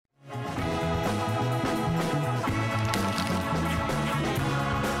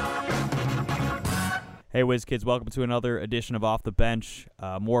Hey, Whiz Kids, welcome to another edition of Off the Bench.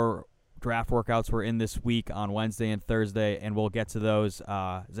 More draft workouts were in this week on Wednesday and Thursday, and we'll get to those.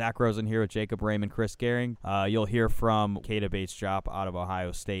 Zach Rosen here with Jacob Raymond, Chris Gehring. You'll hear from Keita Bates-Diop out of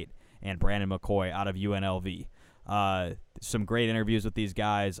Ohio State and Brandon McCoy out of UNLV. Some great interviews with these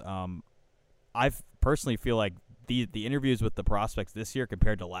guys. I personally feel like the interviews with the prospects this year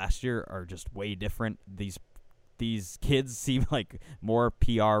compared to last year are just way different. These kids seem like more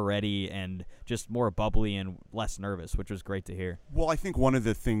PR ready and just more bubbly and less nervous, which was great to hear. Well, I think one of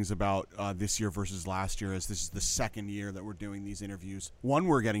the things about this year versus last year is this is the second year that we're doing these interviews. One,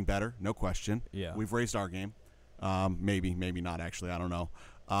 we're getting better, no question. Yeah. We've raised our game. Maybe not, actually. I don't know.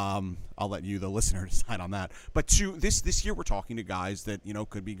 I'll let you, the listener, decide on that. But two, this year we're talking to guys that,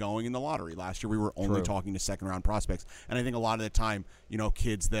 could be going in the lottery. Last year we were only talking to second-round prospects. And I think a lot of the time,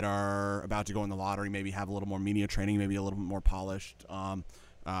 kids that are about to go in the lottery maybe have a little more media training, maybe a little bit more polished,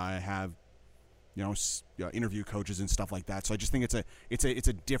 have, interview coaches and stuff like that. So I just think it's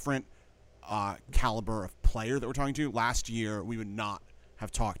a different caliber of player that we're talking to. Last year we would not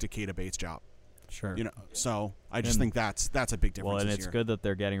have talked to Keita Bates-Diop. Sure. So I just think that's a big difference. Well, and this it's year. good that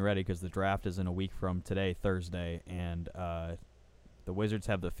they're getting ready because the draft is in a week from today, Thursday, and the Wizards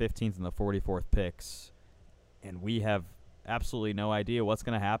have the 15th and the 44th picks, and we have absolutely no idea what's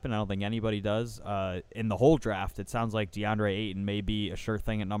going to happen. I don't think anybody does. In the whole draft, it sounds like DeAndre Ayton may be a sure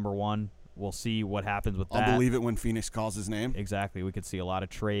thing at number one. We'll see what happens with that. I'll believe it when Phoenix calls his name. Exactly. We could see a lot of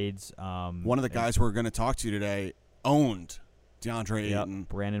trades. One of the guys we're going to talk to today owned DeAndre Ayton.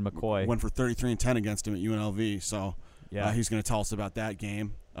 Brandon McCoy. Went for 33-10 against him at UNLV. So he's going to tell us about that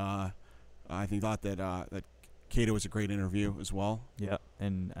game. I thought that Keita was a great interview as well. Yeah,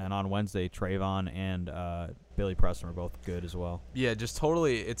 and on Wednesday, Trayvon and Billy Preston were both good as well. Yeah, just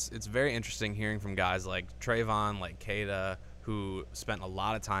totally. It's very interesting hearing from guys like Trayvon, like Keita, who spent a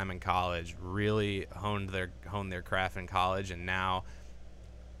lot of time in college, really honed their craft in college, and now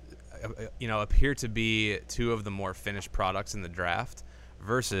appear to be two of the more finished products in the draft,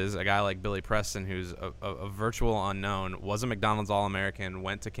 versus a guy like Billy Preston, who's a virtual unknown, was a McDonald's All-American,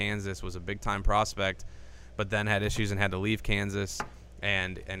 went to Kansas, was a big-time prospect, but then had issues and had to leave Kansas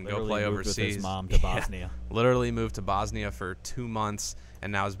and go play overseas. With his mom to Bosnia. Literally moved to Bosnia for 2 months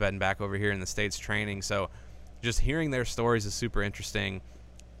and now is bedding back over here in the States training. So just hearing their stories is super interesting.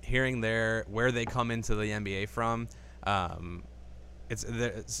 Hearing where they come into the NBA from, it's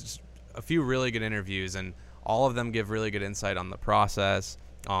just a few really good interviews, and all of them give really good insight on the process,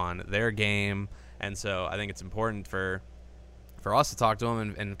 on their game. And so I think it's important for us to talk to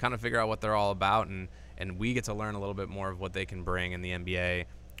them and kind of figure out what they're all about, and we get to learn a little bit more of what they can bring in the NBA.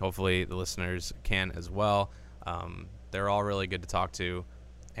 Hopefully the listeners can as well. They're all really good to talk to,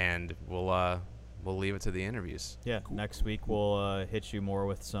 and we'll leave it to the interviews. Yeah, cool. Next week we'll hit you more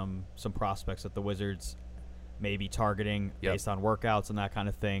with some prospects that the Wizards may be targeting based on workouts and that kind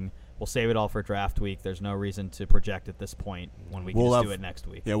of thing. We'll save it all for draft week. There's no reason to project at this point when we can do it next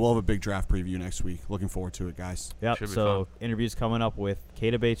week. Yeah, we'll have a big draft preview next week. Looking forward to it, guys. Yep, so interviews coming up with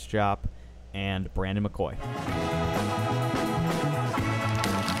Keita Bates-Diop and Brandon McCoy.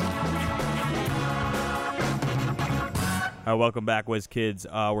 Welcome back, Wiz Kids.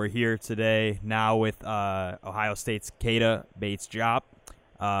 We're here today now with Ohio State's Keita Bates-Diop.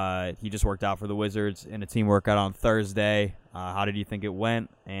 He just worked out for the Wizards in a team workout on Thursday. How did you think it went,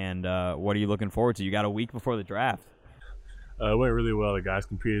 and what are you looking forward to? You got a week before the draft. It went really well. The guys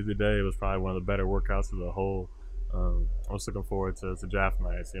competed today. It was probably one of the better workouts of the whole. I'm just looking forward to draft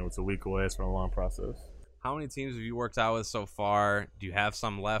nights. It's a week away. It's been a long process. How many teams have you worked out with so far? Do you have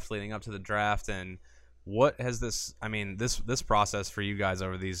some left leading up to the draft? And what has this process for you guys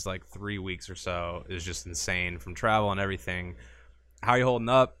over these 3 weeks or so is just insane, from travel and everything. How are you holding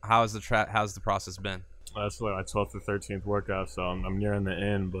up? How's the process been? It's like my 12th or 13th workout, so I'm nearing the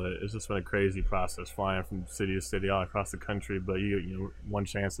end, but it's just been a crazy process, flying from city to city all across the country, but you one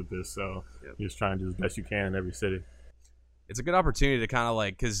chance at this, so you just try and do as best you can in every city. It's a good opportunity to kind of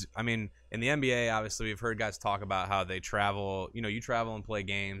because, in the NBA, obviously, we've heard guys talk about how they travel. You travel and play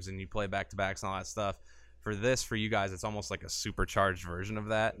games, and you play back-to-backs and all that stuff. For you guys, it's almost like a supercharged version of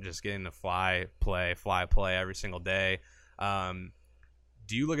that, just getting to fly, play every single day.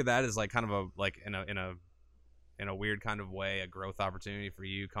 Do you look at that as kind of in a weird kind of way, a growth opportunity for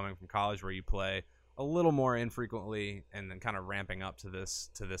you coming from college where you play a little more infrequently and then kind of ramping up to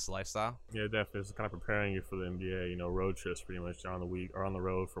this lifestyle? Yeah, definitely. It's kind of preparing you for the NBA. Road trips pretty much on the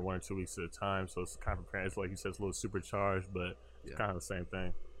road for 1 or 2 weeks at a time. So it's kind of preparing. It's like you said, it's a little supercharged, but it's kind of the same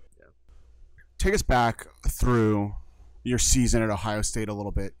thing. Yeah. Take us back through your season at Ohio State a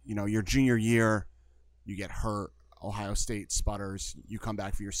little bit. Your junior year, you get hurt. Ohio State sputters. You come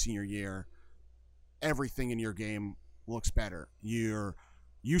back for your senior year. everything in your game looks better. Your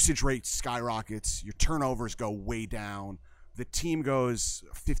usage rate skyrockets. Your turnovers go way down. The team goes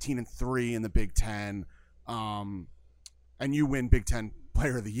 15-3 in the Big Ten, and you win Big Ten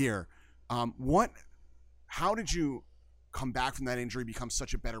Player of the Year. How did you come back from that injury, become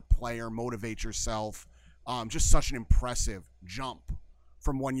such a better player, motivate yourself? Just such an impressive jump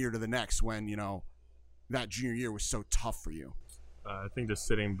from one year to the next when, that junior year was so tough for you. I think just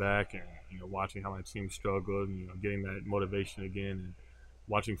sitting back and watching how my team struggled, and getting that motivation again, and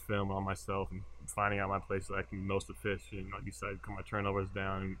watching film on myself and finding out my place that I can be most efficient. Like you said, cut my turnovers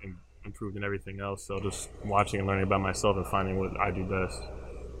down and improve in everything else. So just watching and learning about myself and finding what I do best.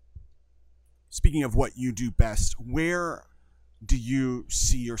 Speaking of what you do best, where do you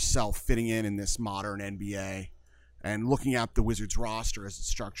see yourself fitting in this modern NBA? And looking at the Wizards roster as it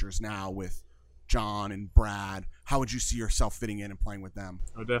structures now with John and Brad, how would you see yourself fitting in and playing with them?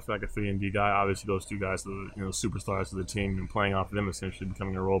 I'm definitely like a 3-and-D guy. Obviously, those two guys are superstars of the team, and playing off of them, essentially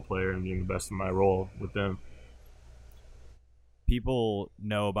becoming a role player and being the best in my role with them. People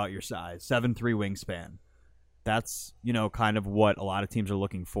know about your size, 7'3" wingspan. That's, kind of what a lot of teams are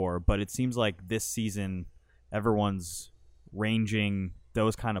looking for. But it seems like this season, everyone's ranging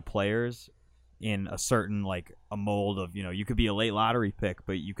those kind of players in a certain, a mold of, you could be a late lottery pick,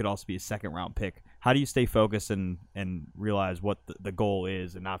 but you could also be a second-round pick. How do you stay focused and realize what the goal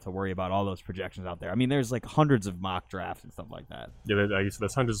is and not to worry about all those projections out there? I mean, there's, hundreds of mock drafts and stuff like that. Yeah,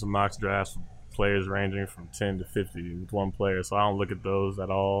 there's hundreds of mock drafts, players ranging from 10 to 50 with one player, so I don't look at those at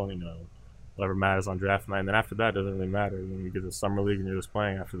all, whatever matters on draft night. And then after that, it doesn't really matter. Then you get to summer league and you're just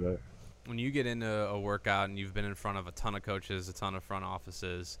playing after that. When you get into a workout and you've been in front of a ton of coaches, a ton of front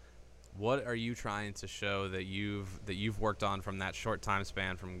offices, what are you trying to show that you've worked on from that short time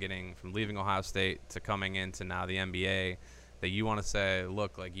span from leaving Ohio State to coming into now the NBA, that you want to say,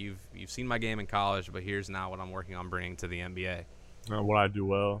 look, you've seen my game in college, but here's now what I'm working on bringing to the NBA? What I do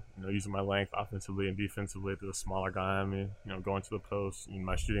well, using my length offensively and defensively to the smaller guy on me, going to the post,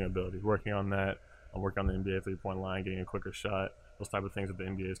 my shooting ability, working on that. I'm working on the NBA three-point line, getting a quicker shot, those type of things that the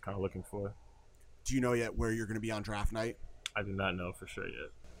NBA is kind of looking for. Do you know yet where you're going to be on draft night? I do not know for sure yet.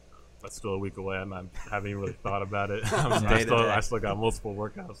 That's still a week away. I haven't even really thought about it. I still got multiple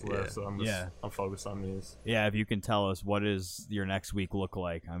workouts left, so I'm focused on these. Yeah, if you can tell us, what does your next week look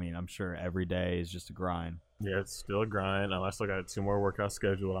like? I mean, I'm sure every day is just a grind. Yeah, it's still a grind. I still got 2 more workouts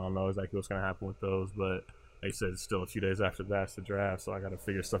scheduled. I don't know exactly what's going to happen with those, but like you said, it's still a few days after that's the draft, so I got to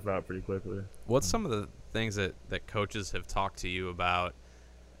figure stuff out pretty quickly. What's some of the things that coaches have talked to you about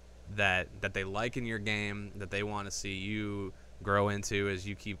that they like in your game, that they want to see you grow into as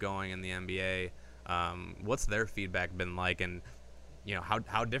you keep going in the NBA? What's their feedback been like, and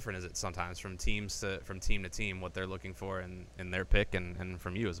how different is it sometimes from team to team, what they're looking for in their pick and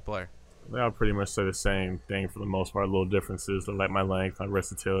from you as a player? They all pretty much say the same thing for the most part. Little differences. They like my length, my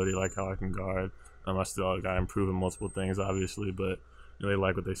versatility, like how I can guard. I still got to improve in multiple things, obviously, but they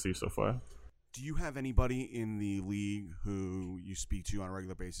like what they see so far. Do you have anybody in the league who you speak to on a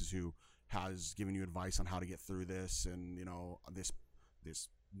regular basis who has given you advice on how to get through this and this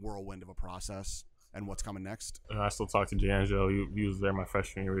whirlwind of a process and what's coming next? I still talk to D'Angelo. He was there my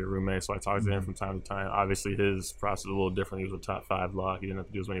freshman year, we were roommates, so I talked to him from time to time. Obviously, his process was a little different. He was a top 5 lock. He didn't have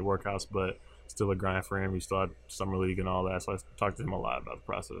to do as many workouts, but still a grind for him. He still had summer league and all that, so I talked to him a lot about the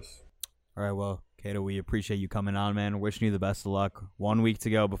process. All right, well, Cato, we appreciate you coming on, man. Wishing you the best of luck. 1 week to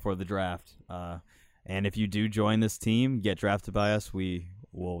go before the draft. And if you do join this team, get drafted by us, we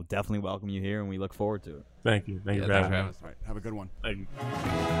will definitely welcome you here, and we look forward to it. Thank you. Thank you for having me. All right, have a good one. Thank you.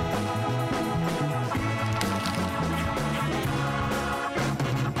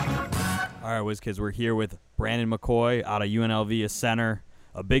 All right, WizKids, we're here with Brandon McCoy out of UNLV, a center,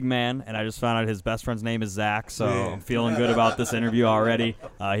 a big man, and I just found out his best friend's name is Zach, so I'm feeling good about this interview already.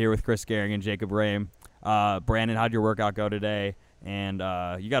 Here with Chris Gehring and Jacob Rame. Brandon, how'd your workout go today? And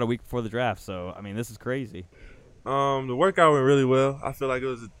you got a week before the draft, so, I mean, this is crazy. The workout went really well. I feel like it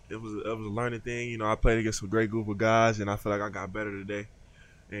was a learning thing. I played against a great group of guys, and I feel like I got better today.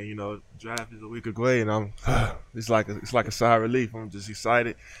 And draft is a week away, and it's like a sigh of relief. I'm just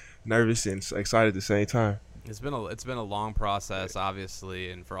excited, nervous, and excited at the same time. It's been a long process,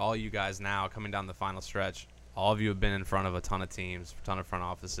 obviously, and for all you guys now coming down the final stretch, all of you have been in front of a ton of teams, a ton of front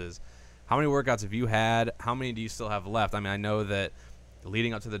offices. How many workouts have you had? How many do you still have left? I mean, I know that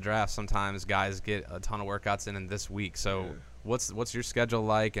leading up to the draft, sometimes guys get a ton of workouts in this week. So what's your schedule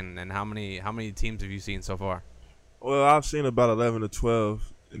like, and how many teams have you seen so far? Well, I've seen about 11 to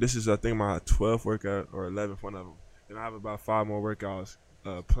 12. This is, I think, my 12th workout, or 11th one of them. And I have about 5 more workouts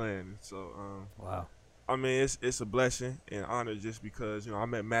planned. So wow. I mean, it's a blessing and honor just because, I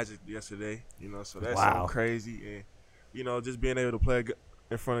met Magic yesterday, so that's Wow. so crazy. And, just being able to play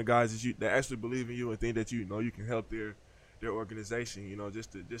in front of guys that actually believe in you and think that, you can help their organization,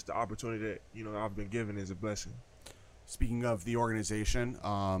 just the opportunity that, I've been given is a blessing. Speaking of the organization,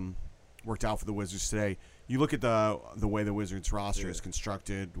 worked out for the Wizards today. You look at the way the Wizards roster is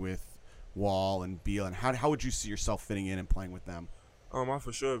constructed with Wall and Beal, and how would you see yourself fitting in and playing with them? I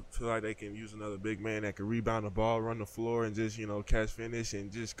for sure feel like they can use another big man that can rebound the ball, run the floor, and just, catch finish and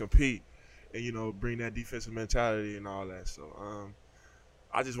just compete and, bring that defensive mentality and all that. So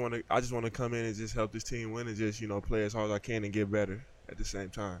I just want to come in and just help this team win and just, play as hard as I can and get better at the same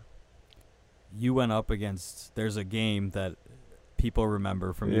time. You went up against – there's a game that people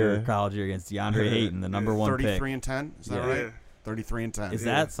remember from your college year against DeAndre Ayton, the number one pick. 33-10, is that right? 33-10. Is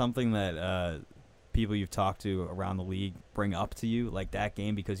that something that people you've talked to around the league bring up to you, like that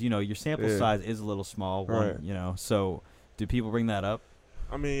game? Because, your sample size is a little small, so do people bring that up?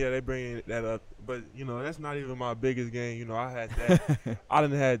 I mean, yeah, they bring that up, but, that's not even my biggest game. I had that. I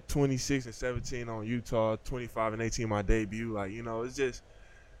done had 26 and 17 on Utah, 25 and 18 my debut. Like, it's just,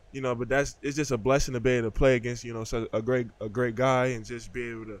 but it's just a blessing to be able to play against, such a great guy and just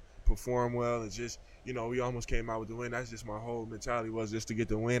be able to perform well and just, we almost came out with the win. That's just my whole mentality was just to get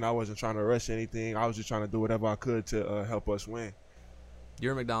the win. I wasn't trying to rush anything. I was just trying to do whatever I could to help us win.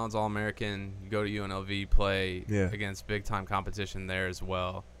 You're a McDonald's All-American. You go to UNLV, play against big-time competition there as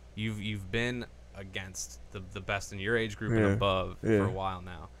well. You've been against the best in your age group and above for a while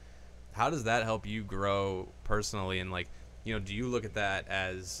now. How does that help you grow personally? And, do you look at that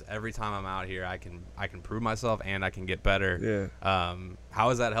as every time I'm out here, I can prove myself and I can get better? Yeah. How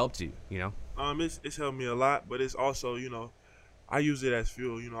has that helped you? It's helped me a lot, but it's also, I use it as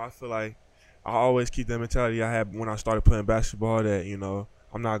fuel. I feel like I always keep that mentality I had when I started playing basketball that,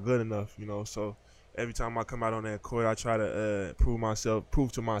 I'm not good enough, so every time I come out on that court, I try to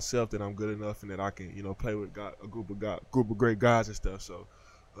prove to myself that I'm good enough and that I can, play with a group of great guys and stuff. So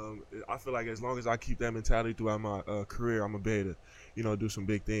I feel like as long as I keep that mentality throughout my career, I'm going to be able to, do some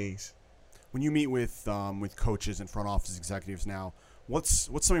big things. When you meet with coaches and front office executives now, what's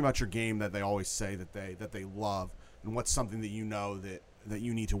something about your game that they always say that they love, and what's something that that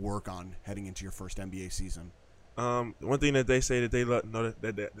you need to work on heading into your first NBA season? One thing that they say that they love,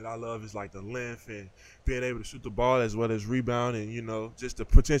 that I love is like the length and being able to shoot the ball as well as rebound and, just the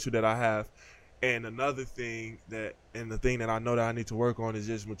potential that I have. And another thing the thing that I know that I need to work on is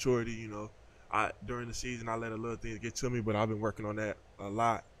just maturity. During the season I let a little things get to me, but I've been working on that a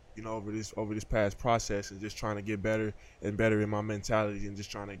lot, over this past process and just trying to get better and better in my mentality and just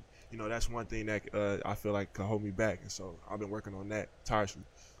trying to, that's one thing that I feel like could hold me back. And so I've been working on that tirelessly.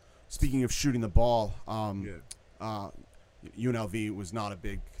 Speaking of shooting the ball, UNLV was not a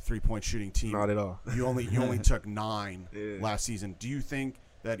big three-point shooting team. Not at all. You only took 9 last season. Do you think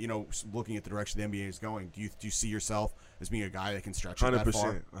that, looking at the direction the NBA is going, do you see yourself as being a guy that can stretch it that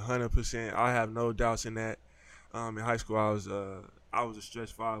far? 100%. I have no doubts in that. In high school, I was a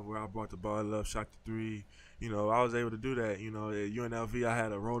stretch 5 where I brought the ball up, shot the 3. I was able to do that. At UNLV, I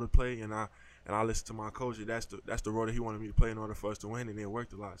had a role to play, and I listened to my coach. That's the role that he wanted me to play in order for us to win, and it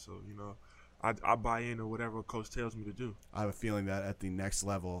worked a lot. So, I buy into whatever coach tells me to do. I have a feeling that at the next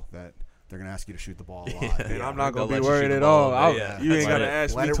level that they're going to ask you to shoot the ball a lot. And I'm not going to be worried at all. You ain't got to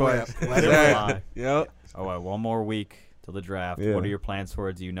ask me twice. Let it rip. Yep. All right, one more week till the draft. Yeah. What are your plans for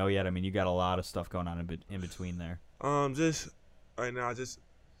it? Do you know yet? I mean, you got a lot of stuff going on in between there. Just right now,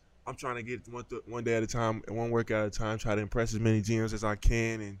 I'm trying to get one day at a time and one workout at a time. Try to impress as many GMs as I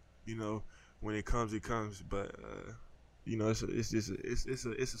can, and when it comes, it comes. But it's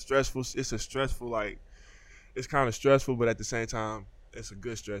a stressful like it's kind of stressful, but at the same time, it's a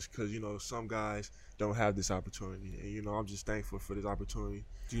good stress because some guys don't have this opportunity, and I'm just thankful for this opportunity.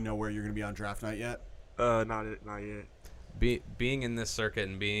 Do you know where you're going to be on draft night yet? Not yet. Being in this circuit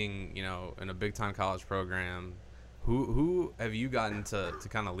and being in a big time college program, who have you gotten to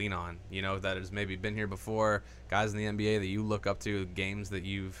kind of lean on? That has maybe been here before, guys in the NBA that you look up to, games that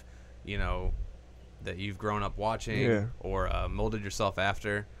you've grown up watching or molded yourself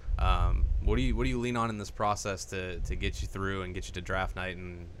after. What do you lean on in this process to get you through and get you to draft night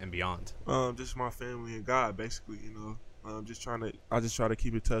and beyond? Just my family and God, basically. I just try to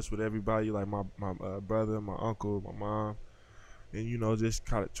keep in touch with everybody, like my brother, my uncle, my mom, and just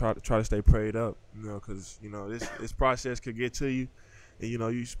kind of try to stay prayed up, because this process could get to you, and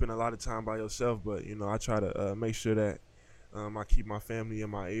you spend a lot of time by yourself, but I try to make sure that I keep my family in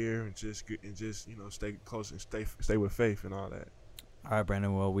my ear and just stay close and stay with faith and all that. All right,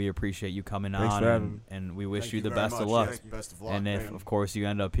 Brandon. Well, we appreciate you coming Thanks on, for having me. and we wish Thank you the very best much. of luck. Yes, best of luck. And if, man. of course, you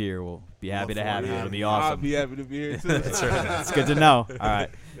end up here, we'll be happy to have you. forward to It'll be having you. I'll awesome. be happy to be here too. That's right. It's good to know. All right.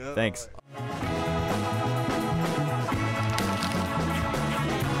 Yeah. Thanks. All right.